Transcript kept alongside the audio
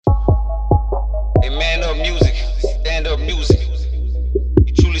up music, stand up music.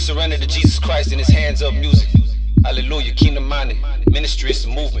 You truly surrender to Jesus Christ in his hands up music. Hallelujah, kingdom minded, ministry is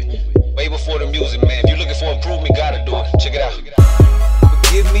the movement. Way before the music, man. If you're looking for improvement, gotta do it. Check it out.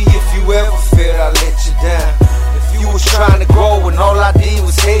 Forgive me if you ever felt I let you down. If you was trying to grow and all I did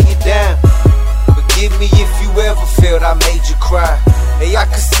was hate you down. Forgive me if you ever felt I made you cry. Hey, I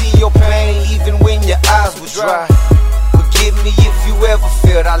could see your pain even when your eyes were dry. Forgive me if you ever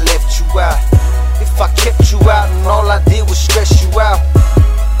felt I left you out. If I kept you out and all I did was stress you out.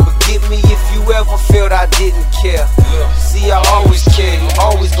 Forgive me if you ever felt I didn't care. See, I always care, you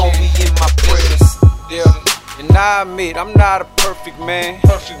always gonna be in my prayers. Yeah, and I admit I'm not a perfect man.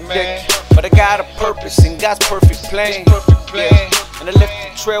 Yeah, but I got a purpose and God's perfect plan. Yeah. And I left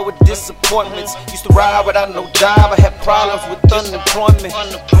the trail with disappointments. Used to ride without no job. I had problems with unemployment.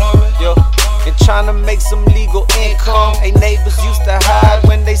 Yeah. And trying to make some legal income. Hey, neighbors used to hide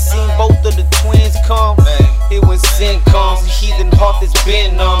when they seen both of the twins come. Here when sin comes, the heathen heart that's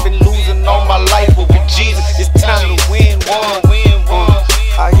been numb. Been losing all my life, but with Jesus, it's time to win one.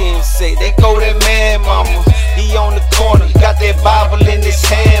 I hear him say, they go that man, mama. He on the corner, he got that Bible in his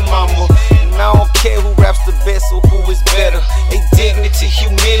hand, mama. And I don't care who raps the best or who is better. Hey, dignity,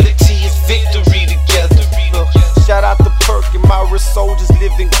 humility is victory together. Shout out to Perk and my real soldiers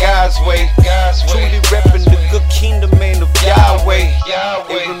living God's way. Truly repping the good kingdom man of Yahweh.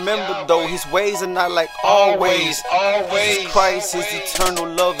 And remember though, his ways are not like always. Jesus Christ, his eternal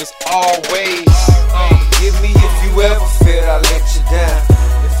love is always. Forgive me if you ever felt I let you down.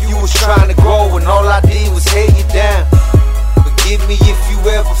 If you was trying to grow and all I did was hate you down. Forgive me if you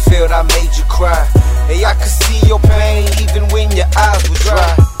ever felt I made you cry. Hey, I could see your pain even when your eyes were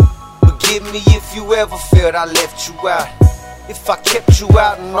dry. Forgive me if you ever felt I left you out. If I kept you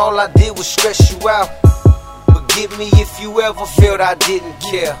out and all I did was stress you out. Forgive me if you ever felt I didn't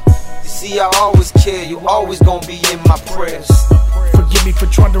care. You see, I always care, you always gonna be in my prayers. Forgive me for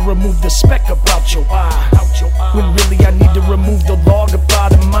trying to remove the speck about your eye, when really I need to remove the log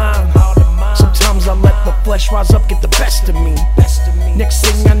about of mine. Sometimes I let the flesh rise up, get the best of me. Next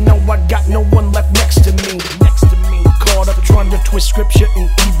thing I know, I got no one left next to me. Caught up trying to twist scripture in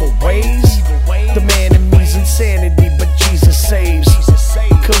evil ways. The man in me's insanity, but Jesus saves.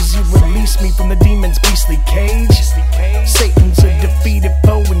 Cause you released me from the demon's beastly cage. Satan's a defeated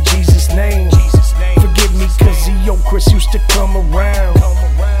foe in Jesus' name. Forgive me cause the old Chris used to come around,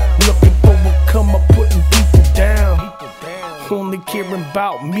 looking for a come up, putting people down. Only caring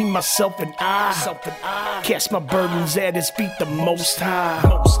about me, myself, and I. Cast my burdens at his feet, the Most High.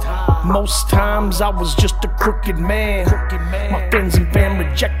 Most times I was just a crooked man. My friends and fam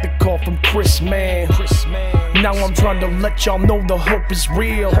reject the call from Chris, man. Now I'm trying to let y'all know the hope is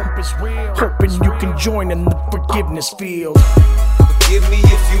real. Hoping you can join in the forgiveness field. Forgive me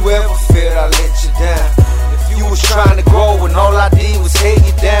if you ever felt I let you down. If you was trying to grow and all I did was hate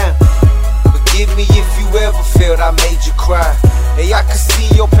you down. Forgive me if you ever felt I made you cry. Hey, I could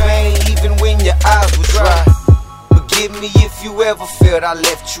see your pain even when your eyes were dry. Forgive me if you ever felt I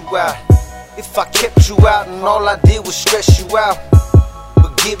left you out. If I kept you out and all I did was stress you out.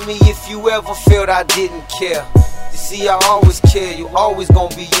 Forgive me if you ever felt I didn't care. You see, I always care, you always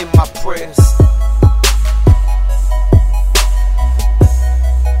gonna be in my prayers.